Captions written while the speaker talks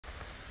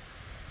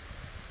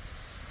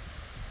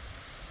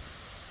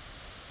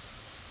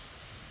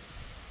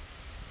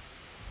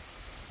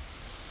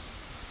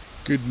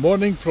Good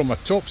morning from a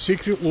top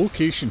secret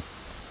location.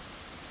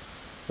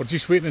 We're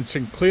just waiting on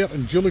Sinclair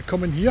and Julie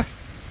coming here.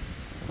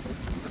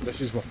 And this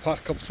is our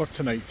park up for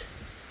tonight.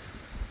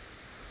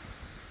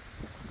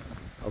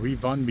 A wee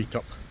van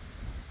meet-up.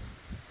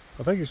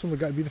 I think it's only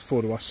got to be the four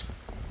of us.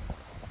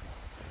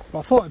 But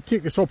I thought I'd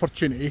take this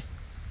opportunity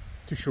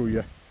to show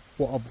you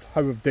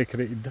how we've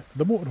decorated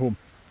the motorhome.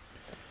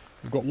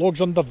 We've got logs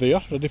under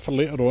there, ready for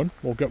later on.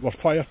 We'll get our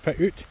fire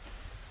pit out.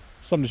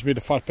 Somebody's made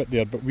a fire pit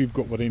there, but we've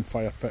got our own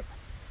fire pit.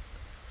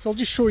 So I'll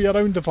just show you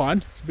around the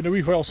van. It's been a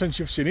wee while since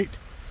you've seen it.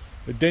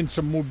 The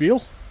Densum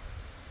mobile.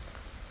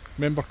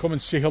 Remember, come and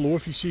say hello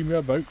if you see me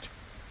about.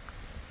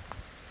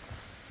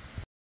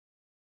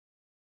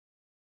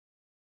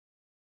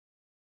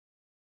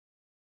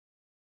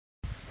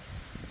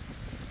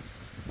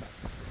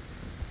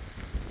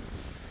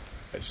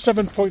 It's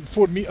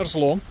 7.4 metres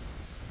long.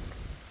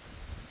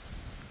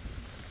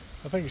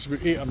 I think it's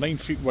about 8 or 9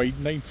 feet wide,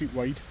 9 feet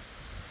wide.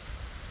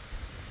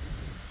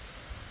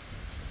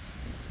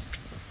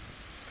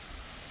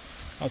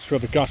 That's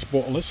where the gas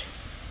bottle is,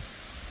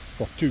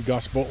 or 2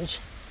 gas bottles,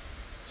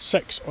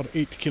 6 or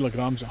 8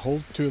 kilograms it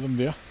hold, 2 of them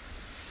there.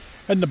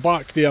 In the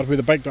back there, with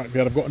the big rack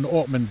there, I've got an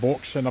ottoman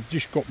box, and I've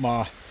just got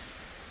my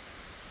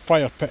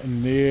fire pit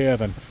in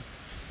there, and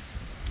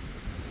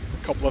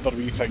a couple other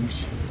wee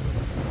things,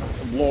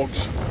 some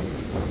logs,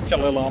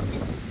 telly lamp,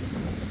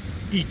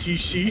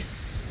 etc,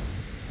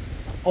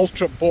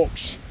 ultra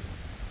box,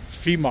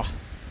 FEMA.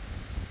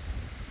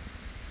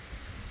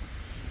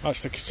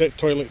 That's the cassette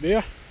toilet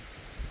there.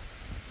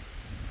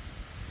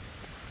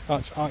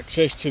 That's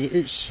access to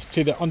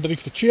the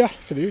underneath the chair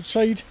for the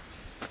outside.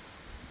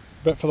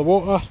 Bit for the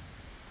water,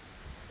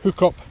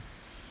 hook up,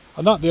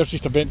 and that there's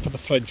just a vent for the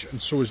fridge,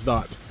 and so is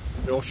that.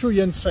 Now I'll show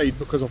you inside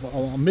because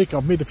I've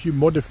made a few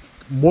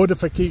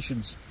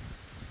modifications.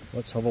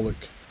 Let's have a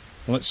look.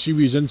 And let's see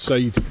who's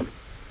inside.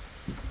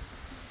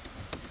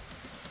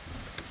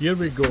 Here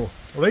we go.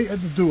 Right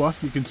at the door,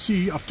 you can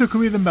see I've took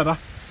away the mirror.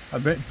 I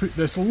went and put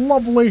this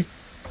lovely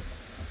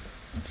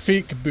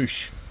fake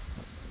bush.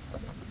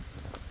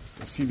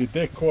 See the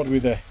decor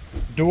with the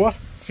door,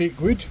 fake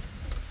wood.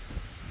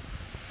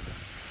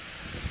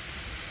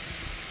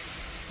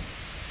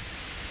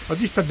 I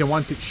just didn't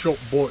want it shop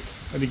bought,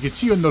 and you can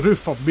see on the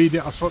roof I've made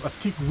it a sort of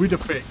teak wood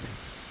effect,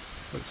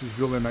 which is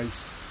really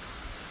nice.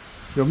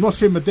 Now, I'm not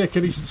saying my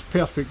decoration's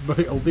perfect, but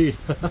it'll do.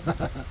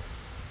 There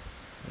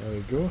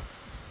we go.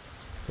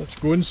 Let's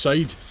go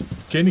inside.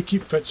 Kenny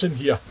keep fits in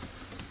here.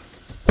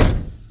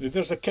 Now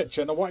there's the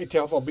kitchen. I wanted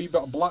to have a wee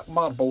bit of black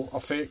marble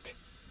effect,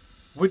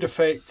 wood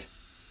effect,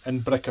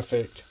 and brick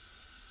effect,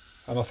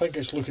 and I think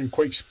it's looking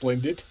quite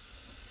splendid.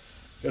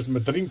 There's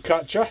my dream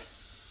catcher,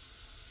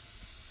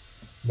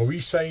 my wee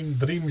sign,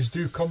 dreams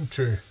do come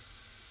true.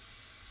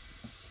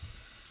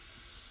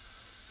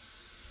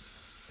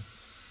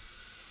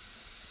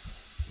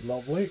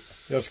 Lovely.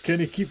 There's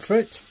Kenny keep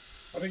fit.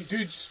 Alright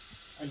dudes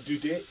and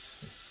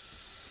dudettes.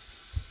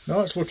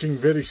 Now it's looking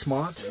very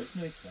smart. That's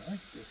nice,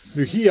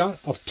 now here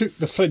I've took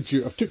the fridge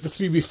out. I've took the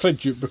 3-way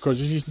fridge out because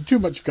there's using too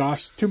much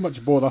gas, too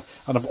much bother,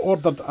 and I've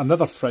ordered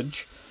another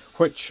fridge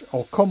which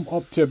I'll come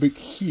up to about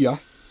here,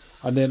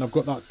 and then I've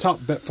got that tap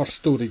bit for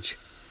storage.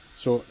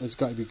 So it's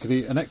got to be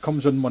great, and it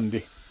comes on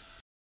Monday.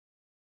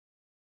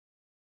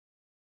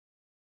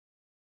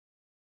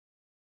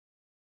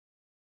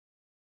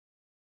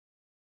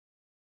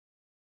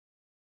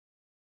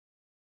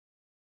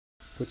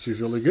 Which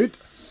is really good.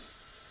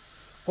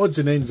 Odds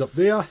and ends up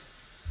there,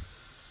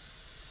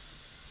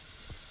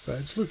 but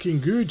it's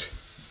looking good.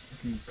 It's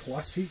looking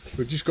classic.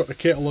 We've just got the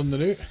kettle on the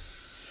now.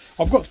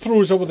 I've got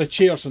throws over the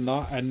chairs and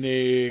that,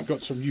 and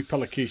got some new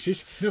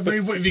pillowcases. No,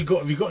 but what have you got?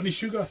 Have you got any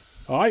sugar?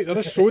 Aye, there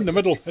is so in the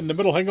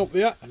middle, hang up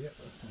there. Yep.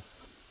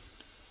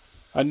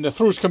 And the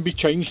throws can be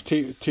changed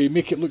to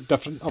make it look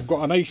different. I've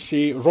got a nice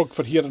rug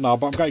for here and now,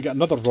 but I'm going to get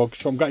another rug,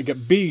 so I'm going to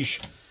get beige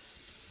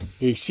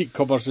seat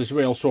covers as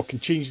well, so I can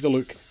change the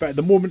look. But at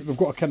the moment we've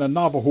got a kind of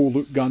Navajo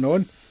look going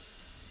on,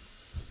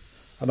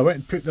 and I went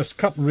and put this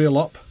curtain rail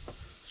up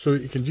so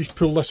you can just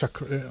pull this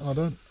across.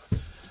 There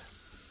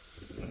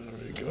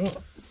we go.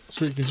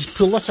 So you can just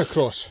pull this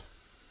across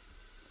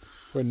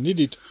when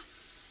needed,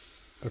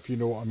 if you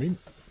know what I mean,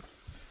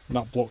 and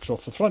that blocks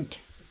off the front.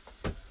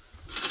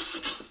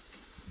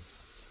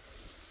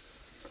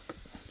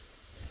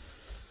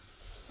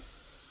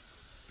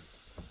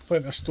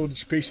 Plenty of storage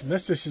space in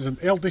this. This is an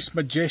Eldest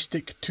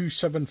Majestic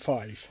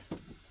 275.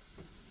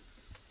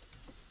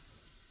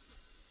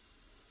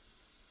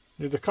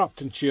 Now the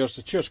captain chairs,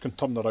 the chairs can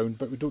turn around,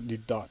 but we don't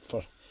need that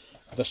for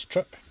this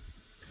trip.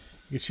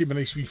 You can see my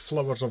nice wee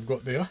flowers I've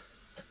got there.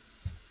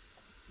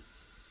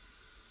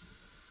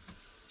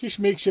 Just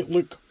makes it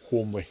look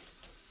homely.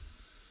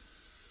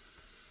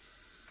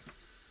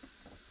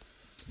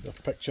 There's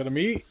a picture of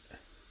me,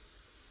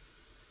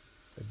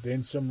 the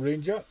Densum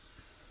Ranger.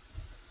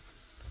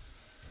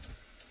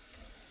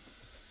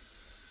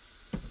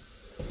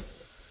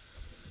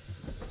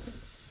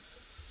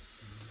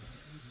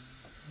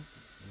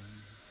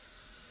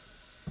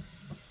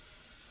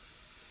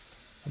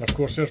 And of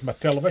course there's my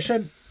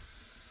television,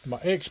 my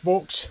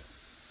Xbox,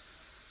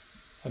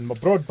 And my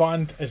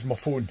broadband is my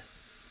phone,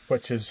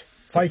 which is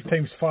 5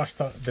 times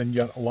faster than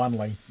your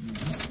landline.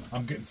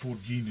 I'm getting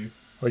 4G now.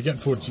 Oh, you're getting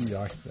 4G,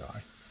 aye.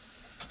 Aye.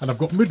 And I've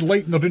got mood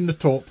lighting around the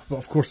top, but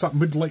of course that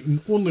mood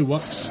lighting only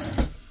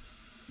works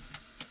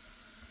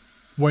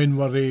when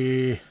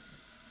we're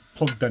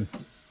plugged in,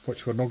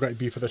 which we're not going to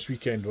be for this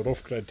weekend. We're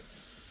off grid.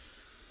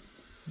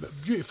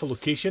 But beautiful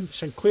location.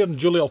 Sinclair and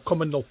Julie will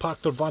come in, they'll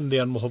park their van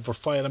there and we'll have our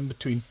fire in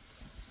between.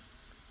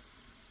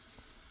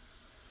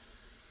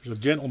 There's a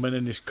gentleman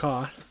in his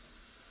car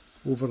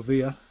over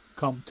there,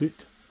 camped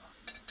out.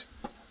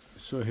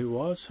 So he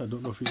was. I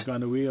don't know if he's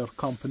gone away or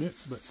camping out,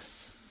 but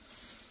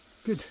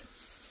good.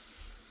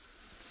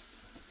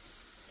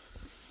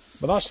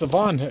 But that's the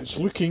van. It's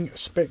looking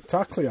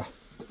spectacular,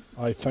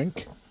 I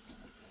think.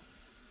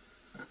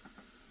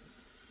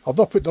 I've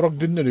not put the rug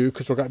down the now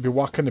because we're going to be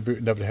whacking about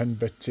and everything,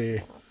 but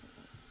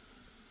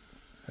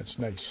it's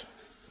nice.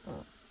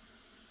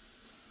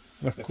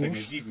 The thing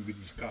is, even with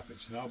these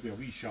carpets, and I'll be a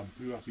wee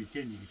shampoo after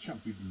weekend, you can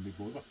shampoo them, no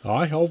bother.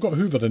 Aye, I've got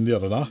Hoover in there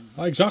and that.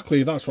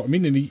 Exactly, that's what I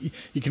mean. And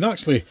you can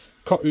actually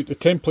cut out the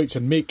templates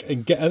and make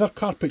and get other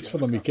carpets for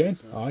them, you can.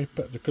 Aye,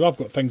 but because I've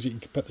got things that you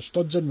can put the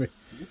studs in with.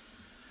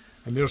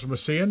 And there's my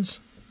sayings.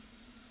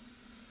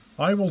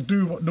 I will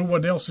do what no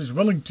one else is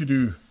willing to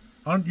do.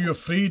 Aren't you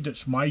afraid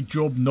it's my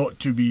job not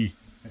to be?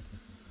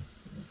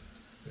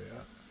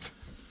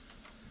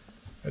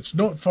 It's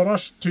not for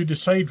us to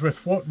decide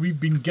with what we've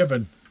been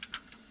given,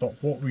 but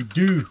what we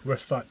do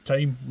with that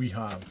time we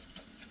have.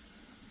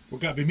 We're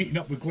going to be meeting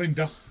up with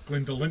Glenda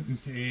Linton.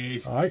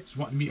 Aye. She's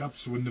wanting to meet up,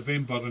 so in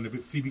November, in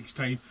about 3 weeks'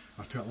 time,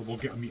 I tell her we'll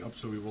get a meet up,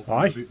 so we will go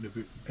Aye. about and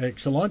about.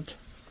 Excellent.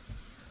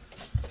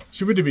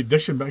 She would have been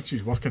dishing, but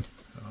she's working.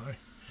 Aye.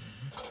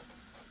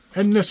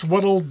 In this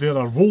world there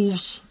are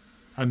wolves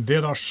and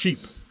there are sheep,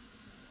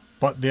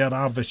 but there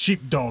are the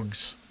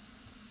sheepdogs.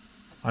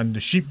 And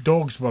the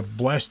sheepdogs were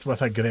blessed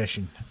with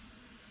aggression.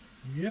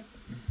 Yep.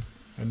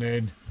 And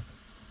then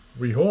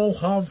we all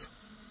have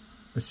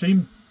the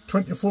same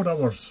 24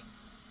 hours.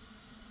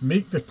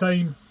 Make the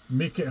time,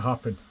 make it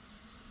happen.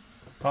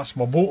 That's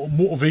my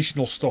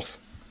motivational stuff.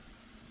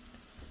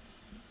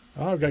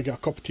 I've got to get a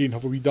cup of tea and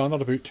have a wee dinner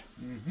about.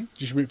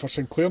 Just wait for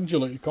Sinclair and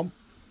Julie to come.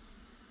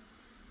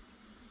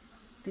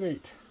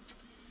 Great.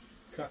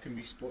 Cracking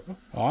wee spot though.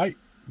 Aye,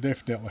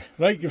 definitely.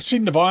 Right, you've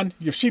seen the van,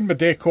 you've seen my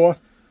decor.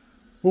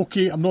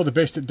 Okay, I'm not the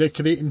best at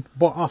decorating,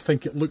 but I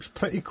think it looks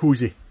pretty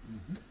cosy.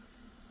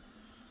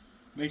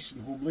 Nice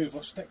and homely,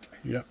 rustic.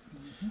 Yeah.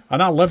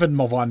 And I live in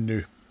my van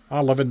now. I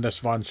live in this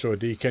van, so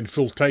they can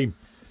full time.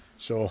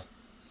 So,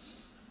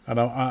 and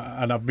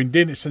I've been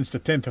doing it since the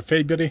 10th of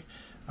February,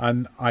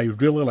 and I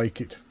really like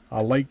it.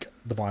 I like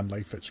the van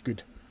life. It's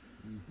good.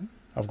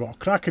 I've got a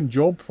cracking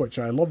job, which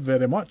I love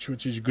very much,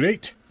 which is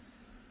great,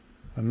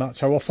 and that's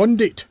how I fund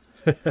it.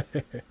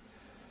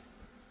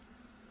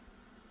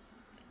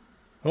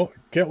 Oh,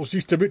 kettle's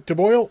just about to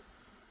boil.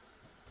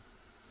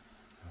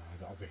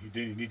 That'll be, you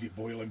don't need it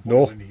boiling,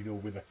 No. you know,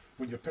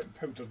 when you're putting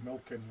powdered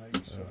milk in,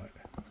 like so.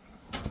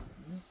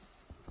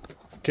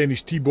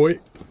 Kenny's tea boy.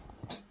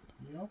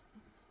 Yeah.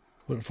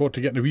 Looking forward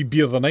to getting a wee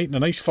beer of the night and a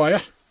nice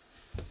fire.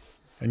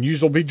 And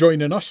yous will be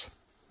joining us.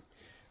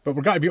 But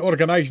we're going to be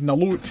organising a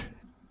lot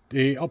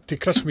up to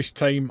Christmas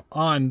time,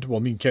 and, well,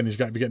 me and Kenny's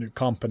got to be getting out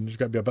camping. There's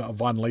got to be a bit of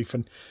van life,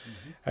 and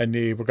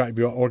we're going to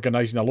be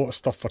organising a lot of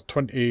stuff for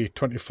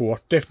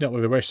 2024.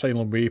 Definitely the West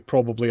Island Way,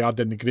 probably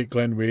adding the Great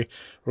Glen Way.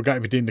 We're going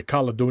to be doing the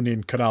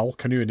Caledonian Canal,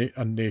 canoeing it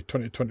in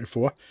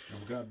 2024. And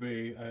we're going to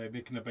be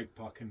making a bike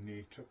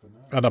packing trip on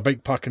that. And a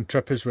bike packing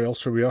trip as well,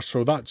 so we are.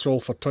 So that's all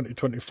for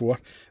 2024.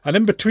 And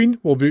in between,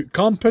 we'll be out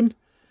camping,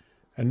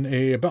 and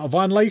a bit of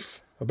van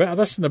life, a bit of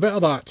this and a bit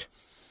of that.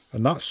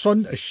 And that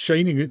sun is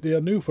shining out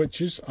there now, which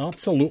is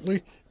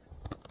absolutely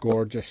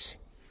gorgeous.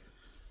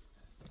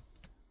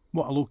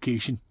 What a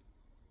location.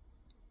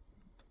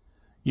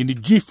 You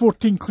need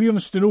G14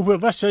 clearance to know where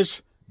this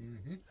is.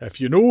 If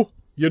you know,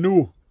 you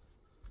know.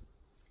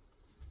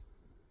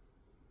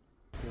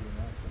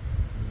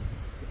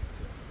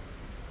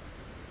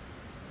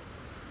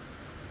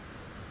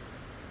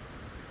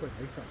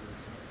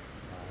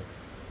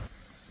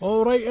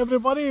 Alright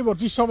everybody, we're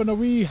just having a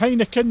wee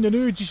Heineken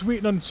now, just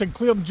waiting on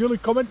Sinclair and Julie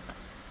coming.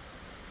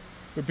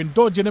 We've been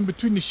dodging in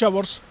between the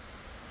showers.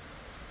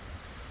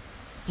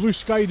 Blue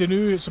sky the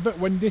new, it's a bit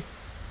windy.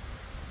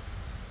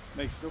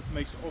 Nice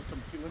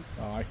autumn feeling.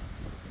 Aye.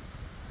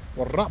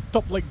 We're wrapped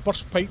up like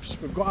burst pipes.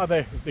 We've got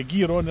the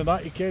gear on and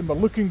that again. We're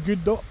looking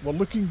good though. We're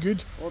looking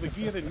good. All the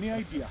gear and the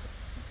idea.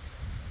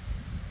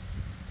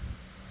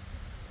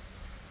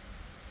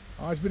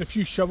 There's been a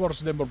few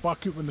showers and then we're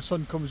back out when the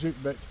sun comes out,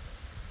 but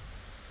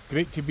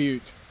great to be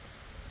out.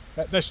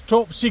 At this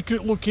top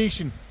secret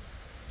location.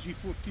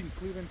 G14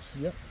 clearance.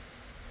 Yep.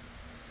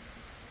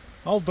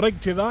 I'll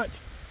drink to that.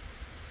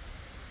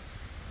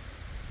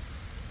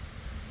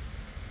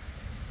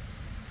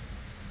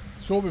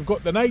 So we've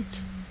got the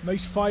night,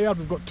 nice fire.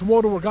 We've got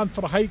tomorrow, we're going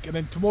for a hike, and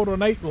then tomorrow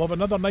night we'll have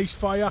another nice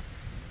fire.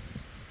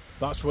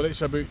 That's what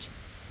it's about.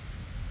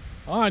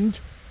 And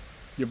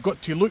you've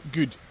got to look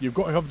good. You've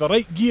got to have the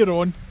right gear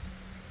on,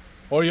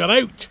 or you're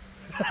out.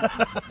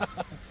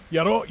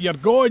 You're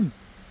gone.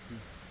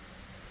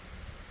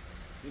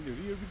 In the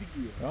rear with the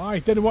gear. Aye,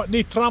 didn't want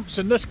no tramps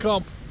in this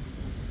camp.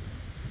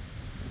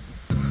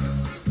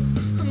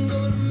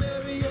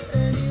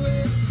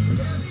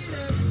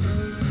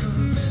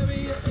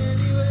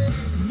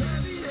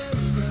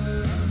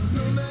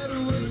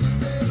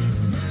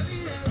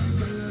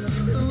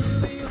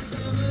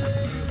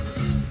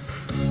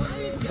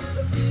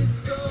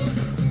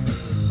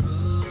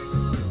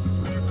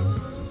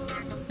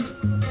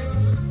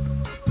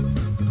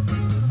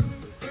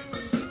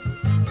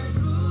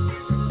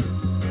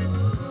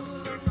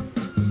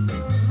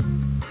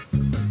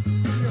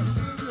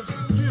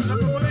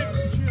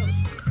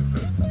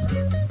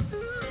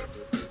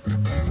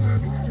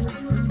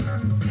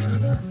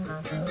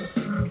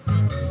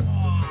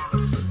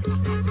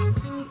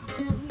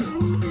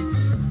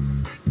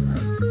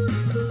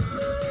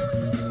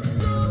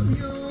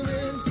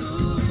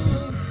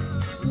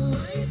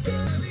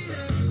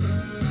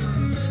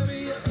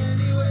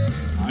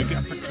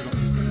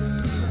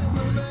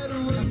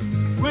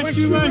 Wish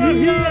you were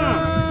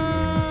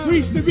here!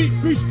 Pleased to meet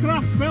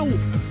Bushcraft Bill.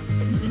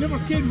 You never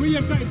can where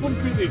you're going to bump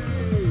into.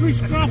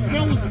 Bushcraft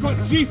Bill's got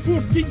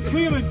G14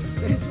 clearance.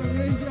 It's a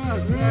ranger.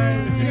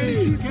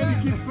 Kenny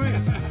keep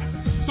fit.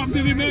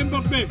 Somebody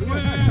remembered me.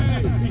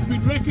 He's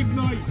been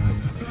recognised.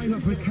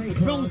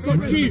 Bill's got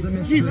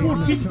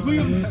G14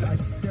 clearance. I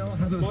still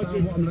haven't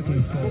found what I'm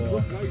looking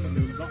for.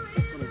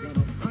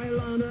 Hi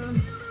Lana.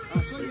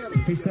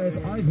 He says,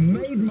 I've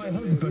made my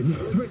husband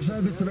switch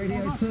over to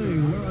Radio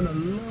 2. We're on a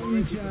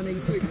long journey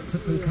to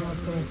Petherton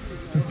Castle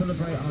to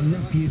celebrate our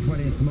nephew's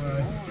wedding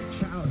tomorrow.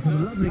 Shout out to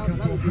the lovely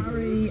couple,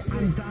 Harry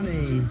and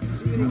Danny.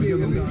 Have a good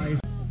one, guys.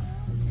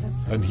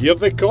 And here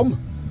they come.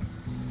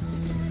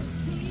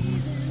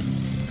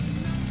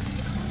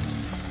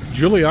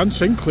 Julianne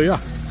Sinclair.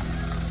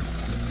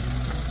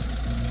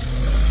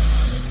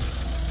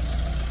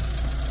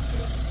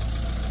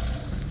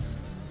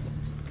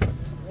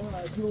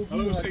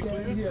 Hello,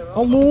 Sinclair.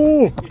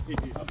 Hello!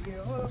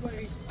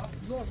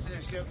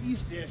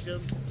 East Ayrshire,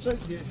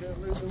 South Ayrshire,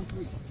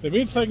 The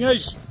main thing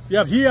is,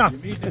 you're here.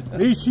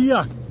 He's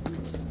here.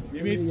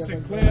 You made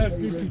Sinclair.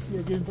 Good to see you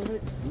again, buddy.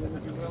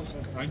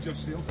 And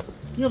yourself.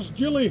 Here's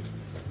Julie.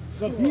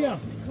 They're here.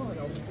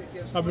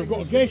 And we've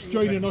got a guest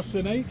joining us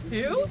tonight.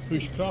 Who?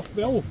 Bushcraft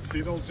Bill.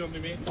 Feral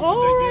journeyman.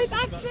 Oh,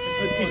 right, that's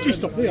it. He's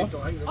just up there.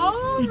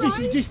 Oh,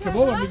 He just come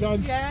over and we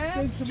done.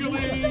 Yeah.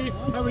 Julie,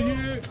 how are you?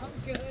 I'm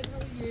good.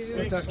 How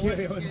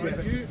are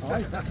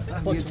you?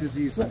 What is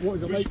it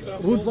like?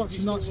 Roadworks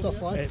and that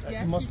stuff, right?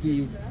 It must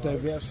be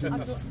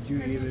diversion due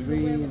to the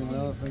rain and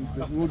other things,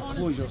 but road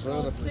closures are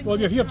other things. Well,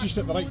 you're here just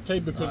at the right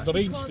time because the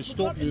rain's to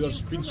stop you.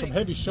 There's been some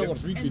heavy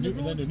showers. We've been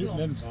ooting in and ooting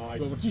in.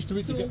 But we're just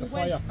about to get the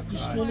fire.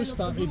 Just slowly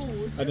started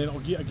and then it'll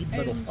get a good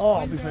middle. Oh,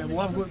 I'll be fine.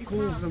 Well, I've got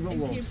coals and I've got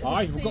logs.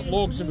 Aye, we've got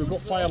logs and we've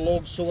got fire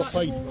logs, so we're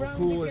fine.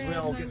 Coal as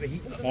well, I'll get the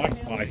heat.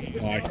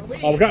 Aye.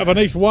 I'll get have a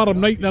nice warm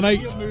night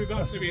tonight. Move,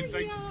 that's the main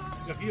thing.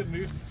 They're here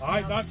now.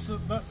 Aye, that's the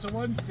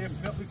one.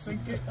 Definitely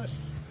sink it.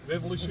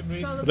 Revolution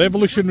race.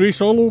 Revolution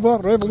race all over.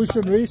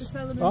 Revolution race.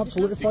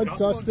 Absolutely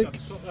fantastic.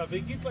 Are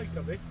they good like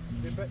are they?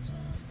 They bits.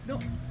 No.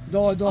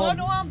 No, Oh,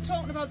 no, I'm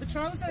talking about the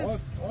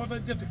trousers. Oh, they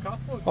did the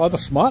couple. Oh, they're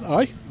smart,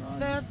 aye.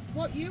 They're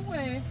what you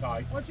wear.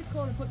 Aye. What do you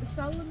call it? But they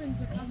sell them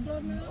into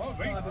Cathlon now. Oh,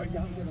 right. But you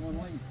haven't got them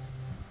online.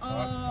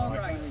 Oh,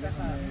 right.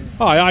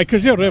 Aye,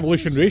 because they're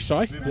Revolution race,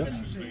 aye. Yep.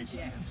 Revolution race.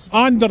 Yeah.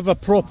 And they're the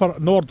proper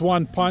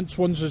Nordwan pants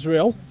ones as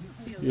well.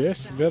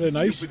 Yes, very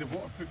nice. With the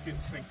waterproof you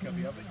think are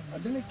they? I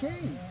didn't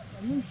can.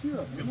 I'm not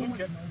sure.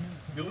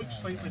 They look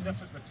slightly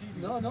different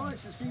material. No,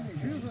 it's the same as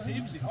yours. It's the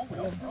same as it. Oh,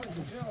 well.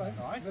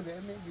 Aye. Maybe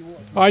it may be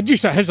what. Aye,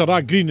 just that his are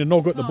all green and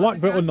not got the black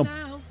bit on them.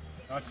 Now.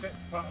 That's it.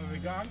 Part of the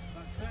gang.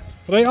 That's it.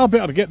 Right, I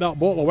better get that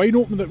bottle of wine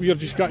open that we're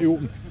just got to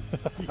open.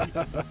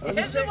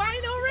 Is the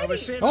wine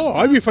already? Oh,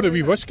 I wait for a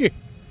wee whiskey.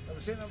 I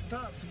was saying up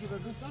top to give a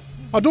good.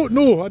 I don't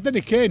know, I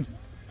didn't ken.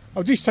 I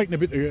was just thinking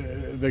about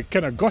the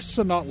kind of gusts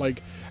and that,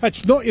 like.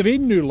 It's not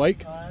rain now,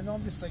 like. No,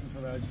 I'm just thinking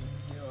for a, just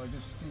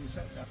to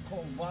sit there,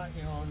 cold black,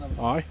 and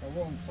Aye. a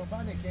long slip.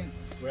 I can.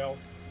 Well,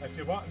 if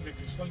you want, they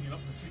can sling you up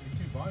between the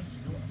two bands.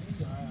 You know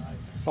what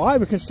I mean? Aye,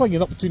 we can sling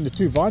it up between the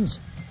two vans.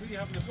 Do you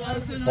have the Well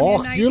done on Oh,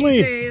 your 90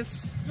 Julie.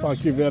 days.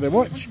 Thank you very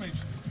much. in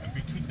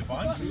between the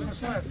bands? Is it?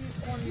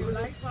 One you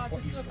like,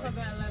 but just look at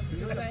that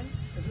 11%.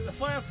 Is it the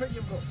fire pit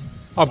you've got?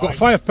 I've got a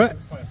fire pit.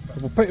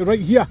 We'll put it right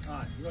here.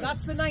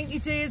 That's the 90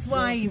 days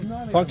wine.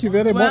 Thank you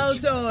very Well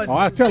much. done.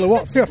 Aye, I tell you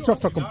what, fair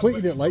chuffed I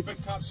completed it, like.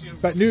 Big taps here.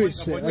 But now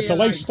it's a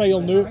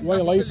lifestyle now,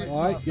 wildlife.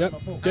 Aye, yep,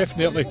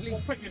 definitely.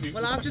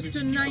 Well, I've just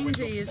done 9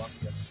 days,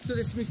 so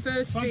this is my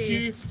first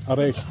day. A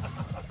rest.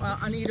 Well,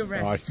 I need a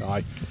rest.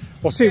 Aye.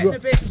 Well, see, Getting a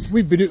bit-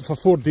 we've been out for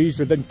 4 days.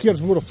 We done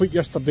Cairnsmore of Fleet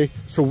yesterday,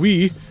 so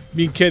me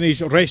and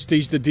Kenny's rest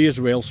days the day as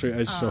well. So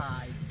it is. So,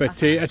 Aye.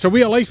 but it's a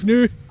way of life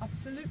now.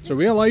 Absolutely. It's a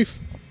way of life.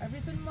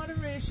 Everything in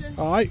moderation,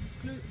 Aye,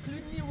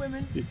 including you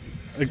women.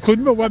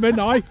 including my women.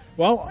 Aye.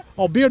 Well,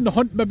 I'll be on the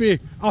hunt maybe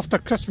after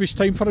Christmas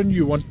time for a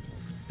new one.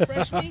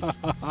 Fresh meat.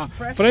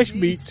 Fresh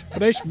meat.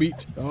 Fresh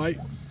meat. Aye.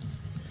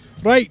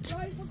 Right.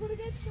 Right, we're going to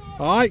get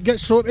started. Alright, get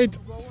sorted.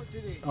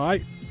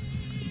 Alright.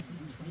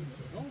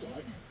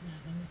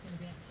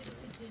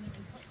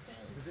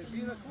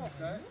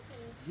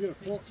 Beer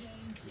o'clock.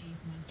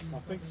 I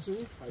think so.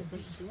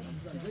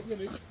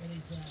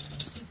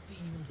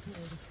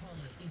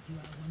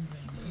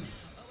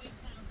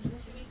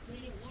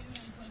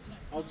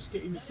 I'll just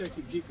get in the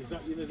second gate. Is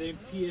that them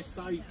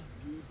PSI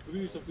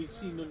brews I've been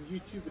seeing on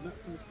YouTube and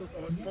that kind of stuff?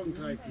 Oh, it's punk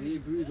type,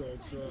 brew dog,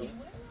 so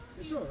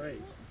it's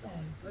alright.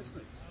 That's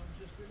nice.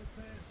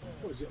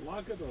 What is it,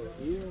 lager or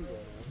ale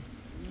or?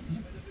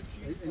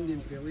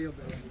 Indian Pale Ale.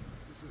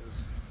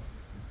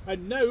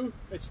 And now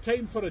it's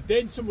time for a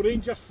Densum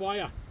Ranger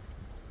Fire.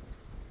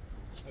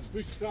 And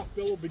Bushcraft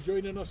Bill will be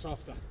joining us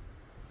after.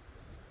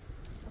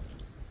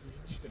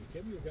 He's just in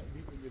Kim, you'll get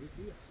meat when you're out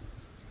here.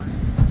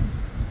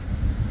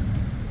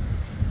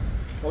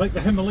 I like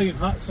the Himalayan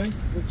hat sink.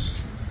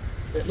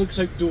 It looks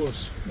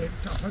outdoors.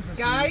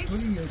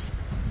 Guys,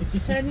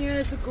 10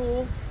 years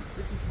ago,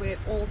 this is where it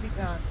all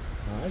began.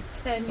 Aye.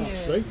 It's 10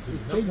 years. That's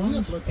right. 10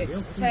 years.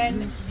 It's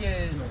 10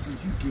 years.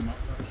 Since you came up,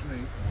 that's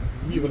right.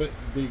 We were at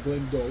the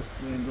Glendale.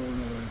 And all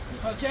the rest of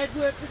it. Oh, Jed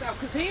worked it out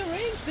because he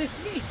arranged this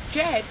meet.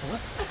 Jed.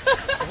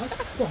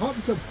 What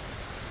happened to him?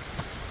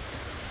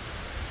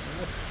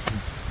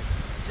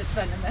 Just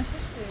sent a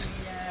message saying he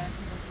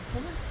wasn't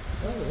coming.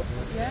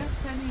 Yeah,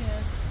 10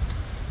 years.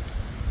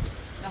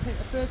 I think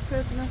the first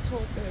person I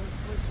talked to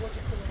was, what do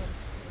you call him?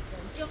 He was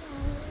going, George.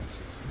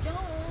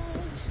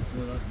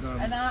 Well, that's done.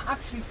 And I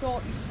actually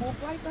thought he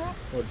spoke like that.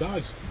 Oh,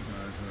 Daz.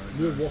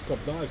 New walk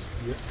up Daz.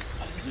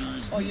 Yes.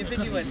 Oh, you're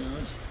videoing?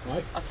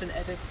 Aye. That's an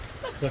edit.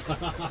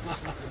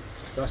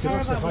 That's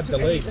Caravan, had we the took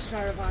edit legs. the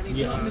caravan. He's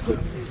Yeah. not in the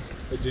good news.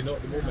 Is he not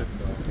at the moment?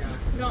 No.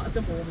 Not at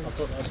the moment. I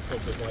thought that's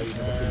probably why he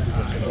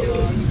No,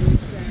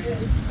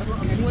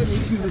 he was,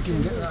 We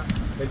can get that.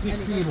 Is he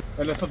stable?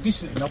 And if they're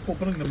decent enough, we'll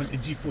bring them into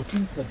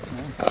G14 Club.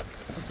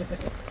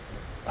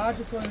 I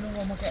just want to know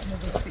when we're getting to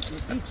this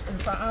secret beach. In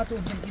fact, I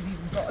don't think you've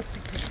even got a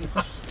secret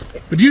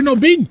beach. Have you not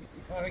been?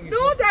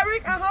 No,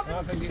 Derek, I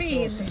haven't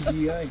been.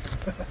 CGI.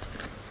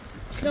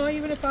 No,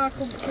 even if I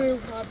come through,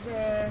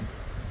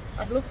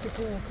 I'd love to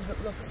go because it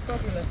looks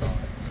fabulous.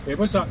 It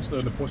was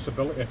actually the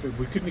possibility if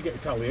we couldn't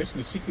get to Taliesin,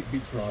 the secret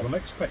beach was the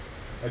next pick.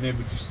 And then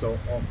we just thought,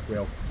 oh,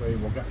 well,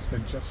 we'll get a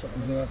stincher. Is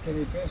there a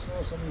Kenny Festival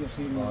or something you've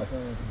seen?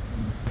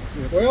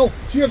 Well,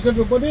 cheers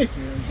everybody.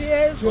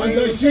 Cheers. And Nice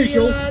to as see you,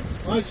 usual,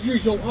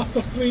 lads.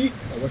 after 3,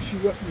 I wish you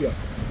were here.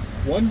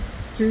 1,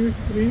 2,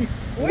 3.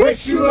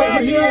 Wish you were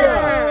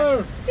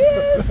here.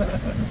 Cheers.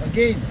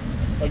 Again.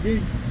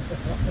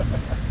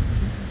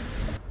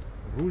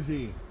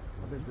 Rosie.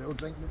 We'll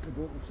drink with the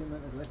boat and see what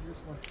the delicious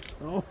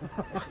one.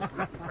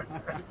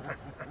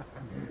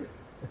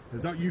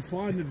 Is that you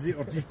flying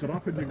or just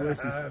dropping the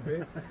glasses?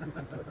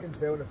 Fucking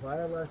fell in the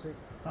fire last week.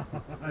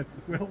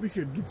 Well, at least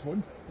you had good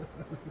fun.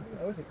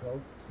 What's it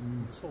called?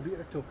 Still here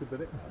to talk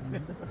about it.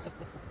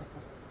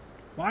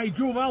 By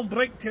Jove, I'll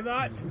drink to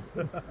that.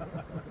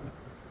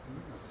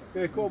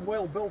 Gonna call him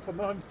Wild Bill for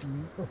none.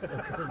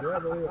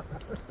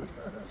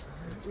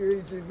 You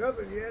ain't seen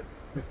nothing yet.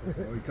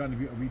 Oh, you can't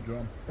beat a wee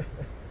drum.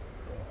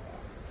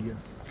 Yeah.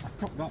 I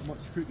took that much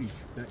footage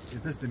that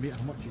it doesn't matter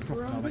how much you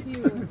took, I like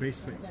the bass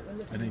bits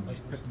and then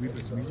just pick wee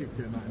bits of music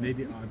to it and edit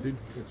it down,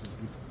 which is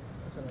good.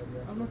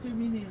 I'm not doing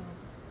my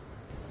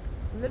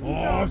nails.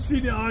 Oh, I've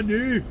seen it, I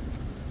knew!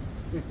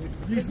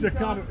 Using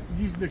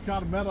the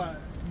car mirror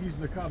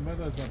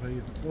as a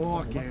ride. Oh,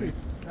 okay.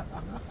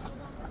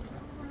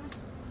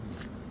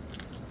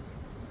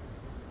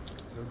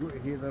 We're going to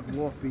hear that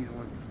warp beat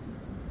on.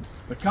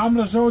 The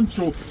camera's on,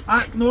 so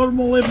act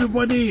normal,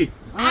 everybody!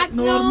 Act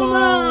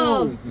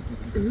normal!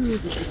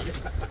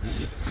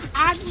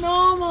 Act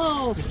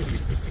normal!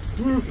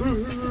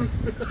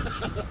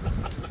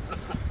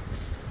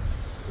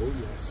 Oh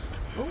yes.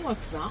 Oh,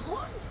 what's that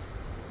one?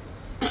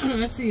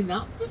 I've seen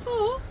that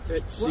before.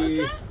 It's What is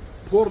that?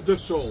 Port de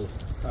Sol.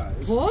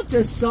 Port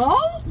de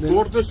Sol?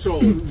 Port de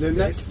Sol.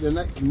 The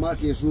Nick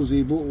Matthias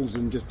Rosé bottles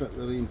and just put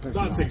the rain piss.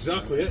 That's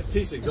exactly it. It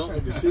tastes exactly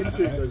the same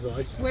shape as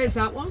I. Where's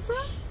that one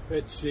from?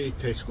 It's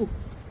Tesco.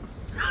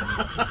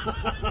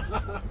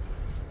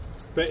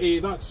 But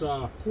that's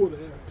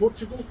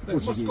Portugal. It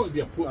must got to be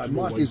a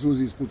Portugal Matthias one.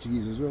 Rosé is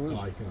Portuguese as well, isn't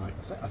it? Aye.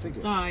 I think it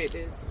is. Aye, it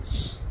is.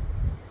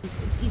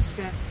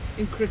 Easter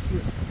and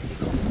Christmas. You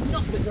got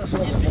nothing.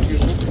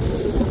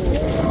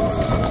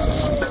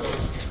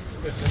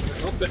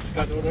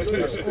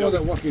 All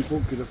that working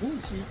folk could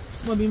afford.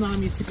 Well, my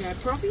mum used to go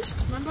provies.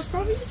 Remember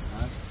provies?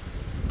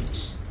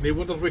 They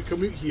wonder we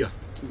come out here.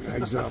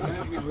 Exactly.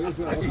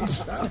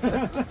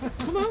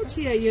 Come out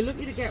here, you're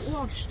lucky to get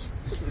washed.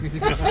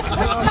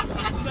 Aye,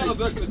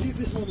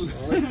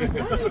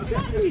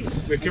 exactly.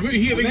 we come out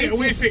here and get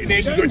away from it and then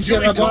we go Get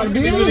jolly a dark talk.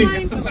 beer.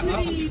 Time for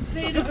bloody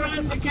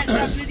 £30 to get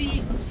that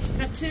bloody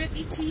the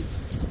turkey teeth.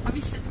 Have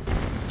you seen?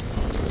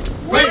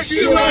 Wish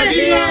you were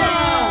here!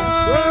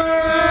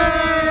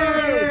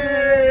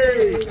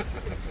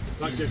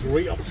 That That gets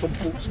right up some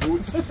folks'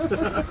 notes.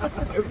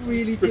 It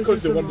really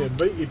Because they pisses weren't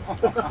them invited. off.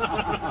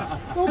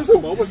 How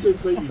come I wasn't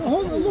invited? A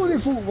lot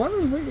of folk were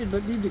invited,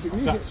 but nobody could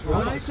make That's it.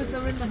 right. Aye, because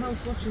they're in the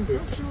house watching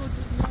Crossroads,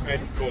 isn't that right?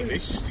 And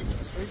Coronation Street,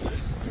 that's right.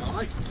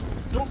 Aye.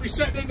 Don't be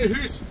sitting in the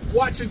house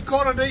watching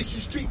Coronation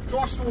Street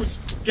Crossroads.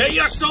 Get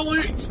your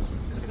salute!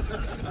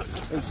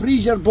 And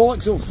freeze your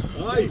bollocks off.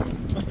 Aye.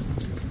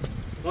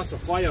 That's a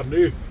fire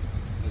now.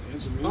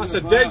 That's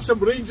a Densum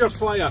Rangers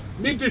fire.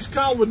 Nobody's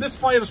calm when this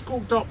fire is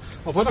cooked up.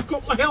 I've had a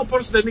couple of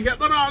helpers, didn't get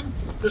the run.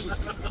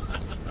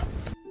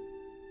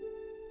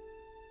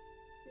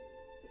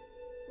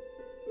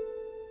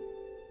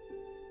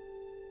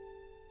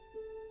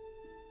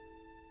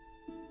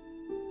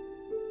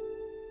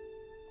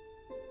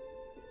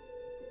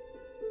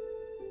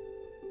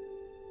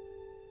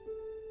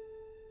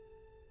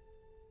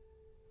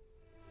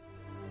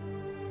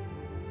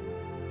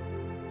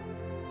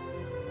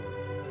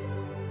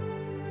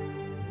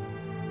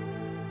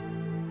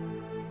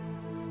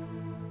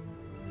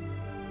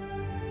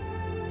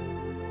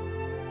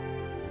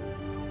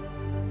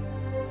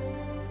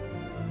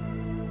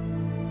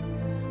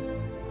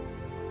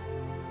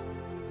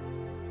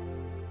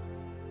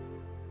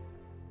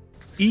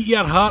 Eat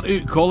your heart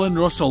out, Colin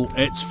Russell.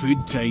 It's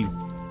food time.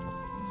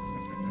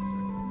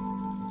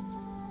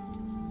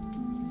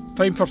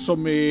 Time for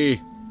some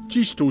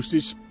cheese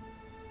toasties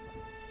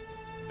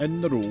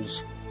in the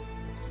rolls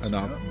and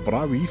a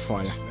brawy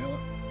fire.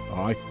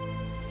 Aye.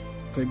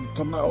 Time to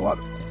turn it over.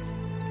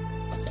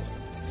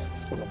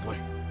 Lovely.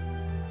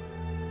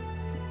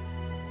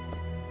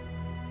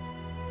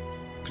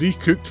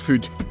 Pre-cooked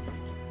food.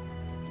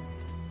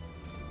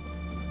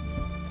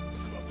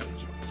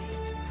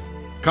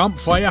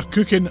 Campfire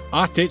cooking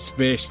at its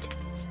best.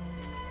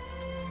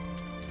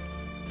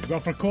 Is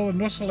that for Colin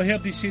Russell? I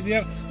heard you say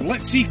there.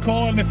 Let's see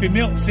Colin if he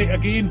melts it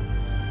again.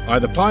 Aye,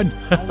 the pan.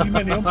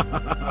 Aluminium.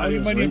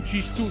 Aluminium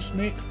cheese toast,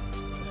 mate.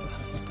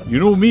 You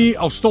know me,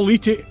 I'll still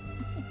eat it.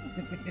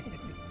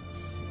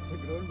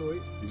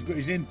 He's got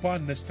his own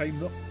pan this time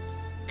though.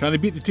 Can he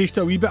beat the taste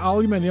of a wee bit of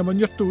aluminium on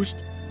your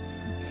toast?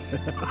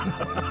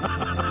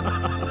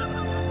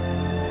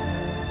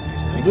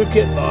 Look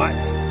at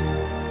that.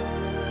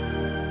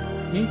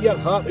 Eat your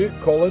heart out,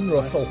 Colin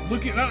Russell.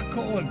 Look at that,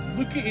 Colin.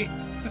 Look at it.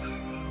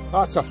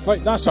 That's a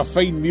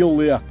fine meal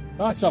there.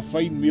 That's a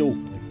fine meal.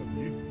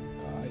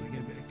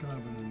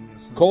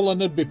 Colin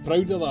would be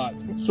proud of that.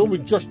 So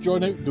would Just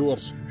Join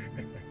Outdoors.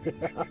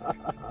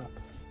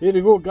 Here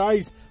we go,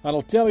 guys. And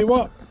I'll tell you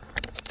what.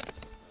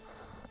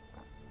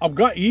 I've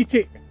got to eat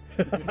it.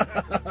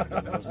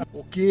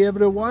 Okay,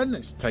 everyone.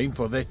 It's time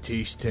for the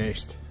taste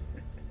test.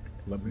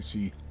 Let me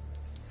see.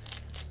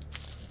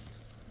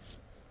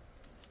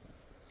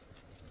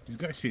 He's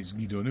got to say it's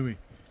good anyway.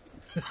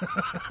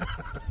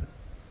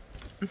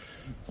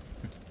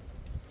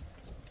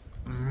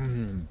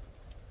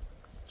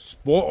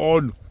 Spot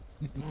on.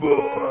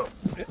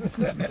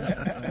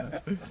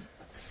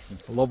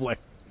 Lovely.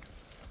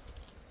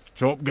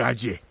 Top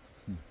gadget.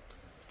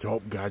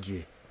 Top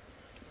gadget.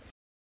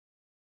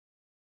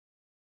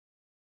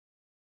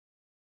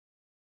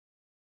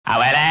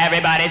 Well,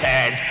 everybody's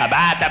heard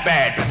about the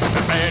bird.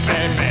 Bird,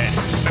 bird, bird.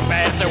 The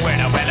bird's a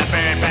winner, well, a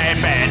bird, bird,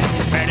 bird.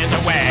 Bird is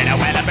a winner,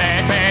 well, a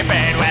bird, bird,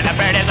 bird. Well, a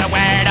bird is a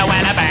winner,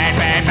 well, a bird,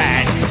 bird,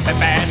 bird. The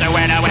bird's a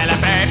winner, well, a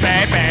bird,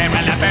 bird, bird.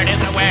 Well, a bird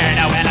is a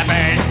winner, well, a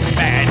bird,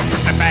 bird.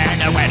 The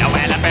bird's a winner,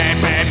 well, a bird,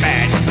 bird,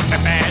 bird. The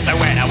bird's a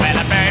winner, well,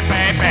 a bird,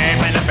 bird, bird.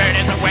 Well, a bird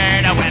is a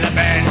winner, well, a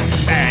bird,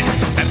 bird.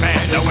 The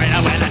bird's a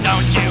winner, well,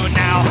 don't you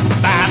know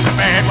about the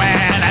bird?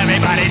 Well,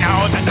 everybody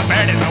knows that the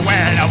bird is a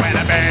winner, well,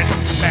 a bird,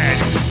 bird.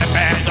 The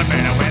bird's a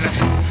winner, well,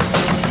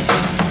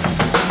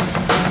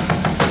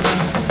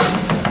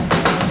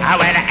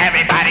 well,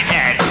 everybody's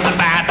heard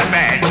about the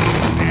bird.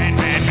 Bird,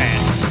 bird,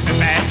 bird. The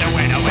bird's a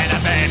winner, well, a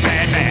bird,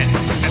 bird, bird.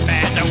 The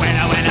bird's a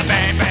winner, well, a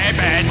bird, bird,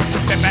 bird.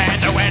 The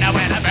bird's a winner,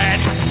 well, a bird,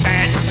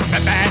 bird.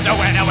 The bird's a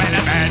winner, well,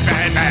 a bird,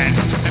 bird, bird.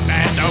 The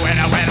bird's a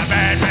winner, well, a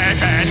bird, bird,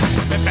 bird.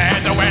 The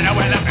bird's a winner,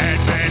 well, a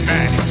bird, bird,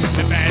 bird.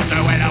 The bird's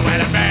a winner,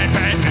 well, a bird,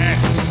 bird, bird.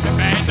 The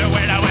bird's a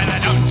winner,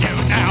 well, don't you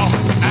know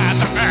about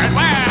the bird?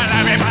 Well,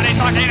 everybody's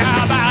talking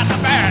about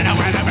the bird,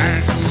 well, the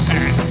bird,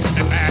 bird.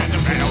 The bird's a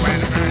winner, well,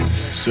 the bird.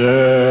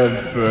 Sad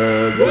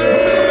for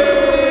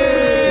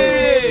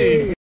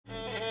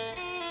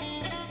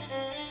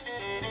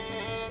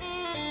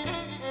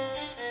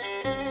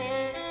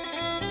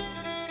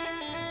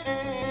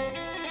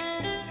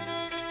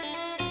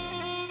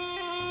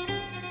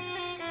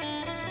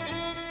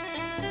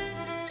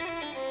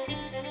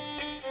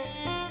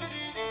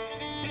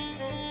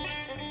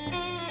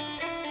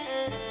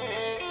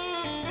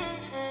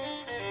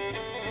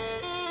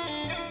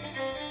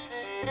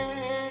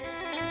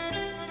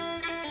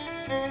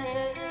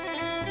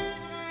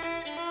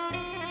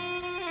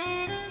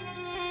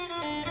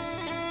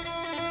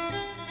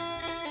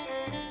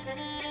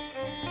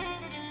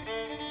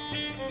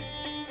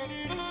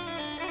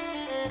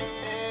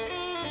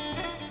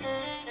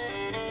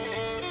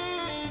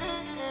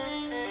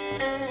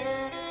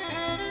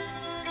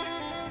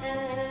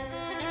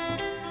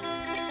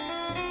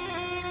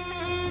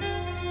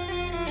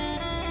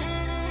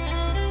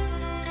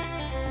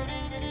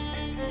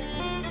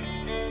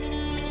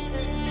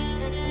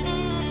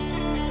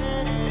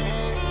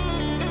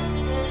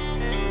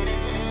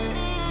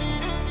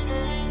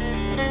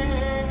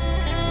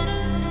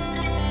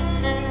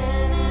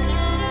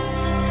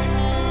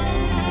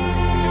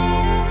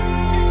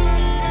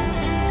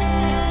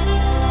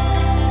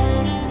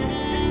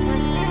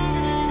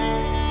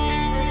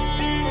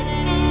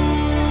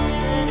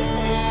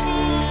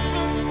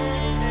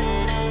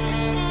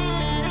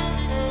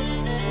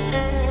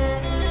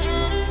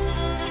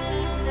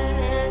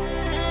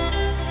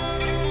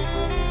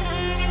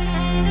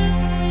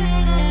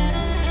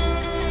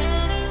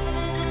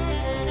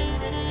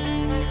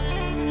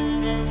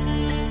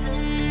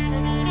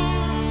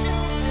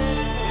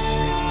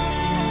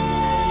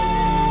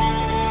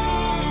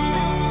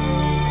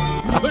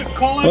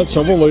Colin. Let's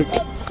have a look.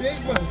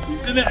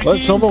 Did it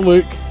Let's again. have a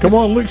look. Come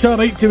on, looks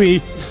alright to me.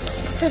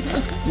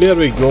 There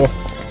we go.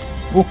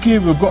 Okay,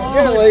 we've got.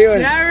 Get a light on.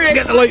 Derek,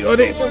 Get the light on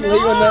it. Get a light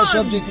on that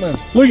subject, man.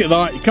 Look at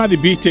that, you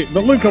can't beat it.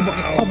 But look,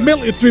 I've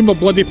melted through my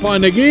bloody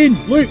pan again.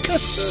 Look.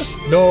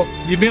 No,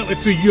 you melted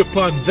through your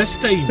pan this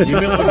time. You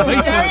melted through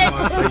my pan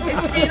last time.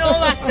 it's been all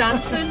that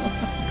dancing.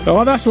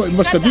 Oh, that's what it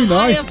must Get have been, the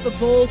eye aye. off the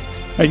ball.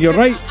 And you're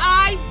right, The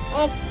eye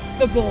off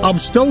the ball. I'm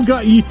still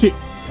going to eat it.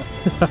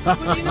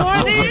 But you know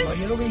what it Oh,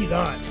 is? you don't eat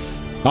that.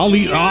 I'll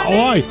eat that, oh,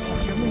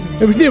 aye.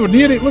 It was never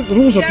near it. Look, the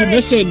rolls are doing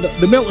this end.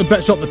 The melted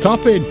bits up the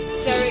top end.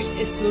 Derek,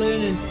 it's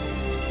learning.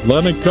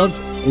 Learning And curve.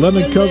 that's-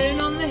 Learning you curve.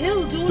 learn on the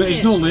hill, don't But you?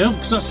 he's not learned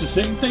because that's the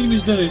second time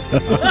he's done it.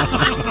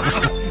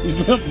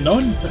 He's learned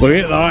none. Look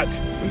at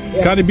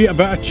that. Can't beat a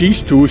bit of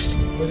cheese toast.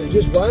 Was it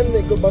just one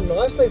that got burnt the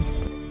last time?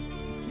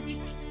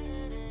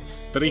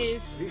 Three.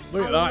 Is,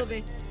 Look I at love that.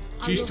 it.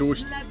 Cheese I love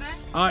toast. Leather.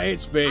 Ah,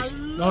 it's best. I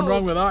Nothing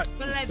wrong with that. love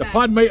The leather.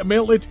 pan might have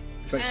melted,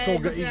 but it's still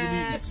And, got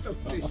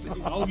even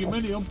eat.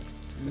 Aluminium.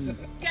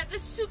 Get the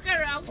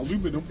sugar out.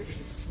 Aluminium.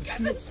 Get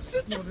the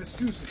sugar. No, there's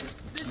two seconds.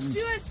 The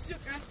stew has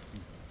sugar.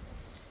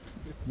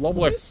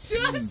 Lovely. The stew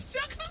has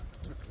sugar.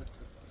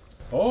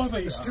 Oh,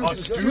 right. A stew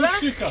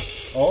sugar.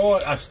 Oh,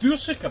 a stew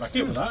sugar. I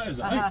get what that is.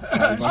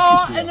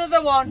 Oh,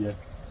 another one. Yeah.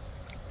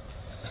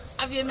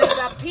 Have you made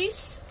that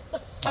piece?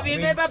 Have you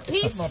made that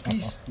piece? My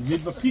piece. You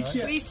made my piece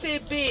yet? We say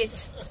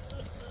bait.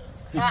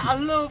 I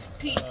love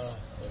peace.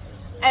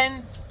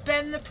 And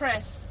bend the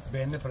press.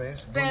 Bend the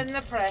press. Bend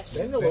the press.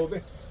 Bend the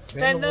lobby.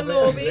 Bend the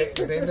lobby.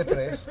 Bend the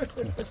press.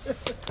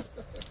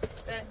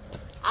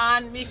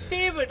 And my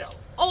favourite of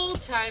all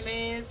time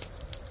is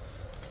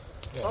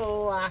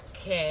oh, I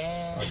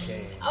can.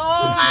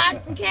 Oh, I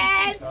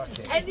can.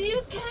 And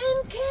you can.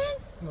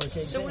 No, I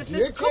can't. There was You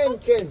this couple.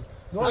 Ken.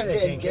 No, I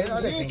can,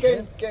 Ken. You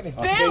can, Kenny.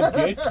 Bill,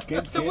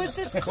 there was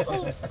this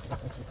couple.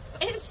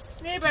 His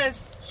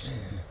neighbours.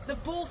 They're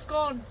both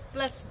gone.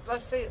 Bless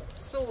their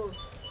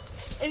souls.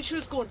 And she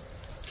was going,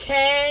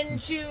 Ken,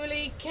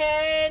 Julie,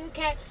 Ken.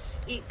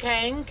 Eat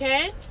Ken.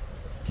 Aye,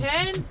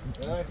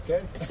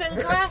 Ken.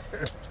 Sinclair,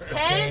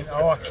 Ken.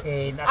 Oh,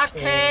 Ken. I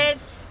can.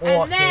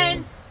 Oh, And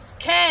then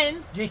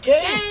Ken. You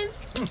can.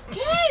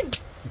 Ken.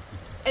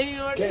 And you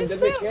know what it Ken, is,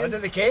 didn't Bill? I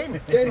didn't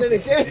Ken. Ken,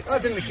 didn't Ken. I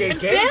didn't Ken. And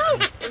Ken.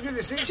 Bill, I'm doing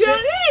the same. do you know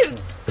what it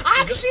is? I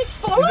actually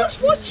followed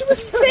what you were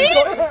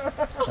saying.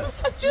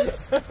 I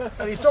just,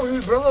 And he's talking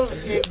about brother,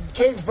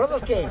 Ken's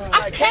brother Ken.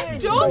 I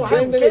kept Oh, on.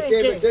 Ken, didn't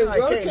Ken. Ken's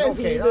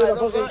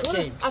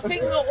I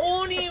think the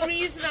only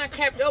reason I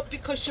kept up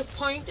because she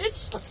pointed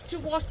to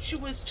what she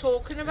was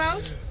talking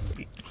about.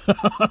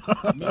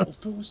 Metal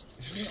toast.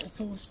 Metal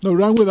toast. No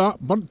wrong with that.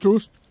 Burnt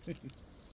toast.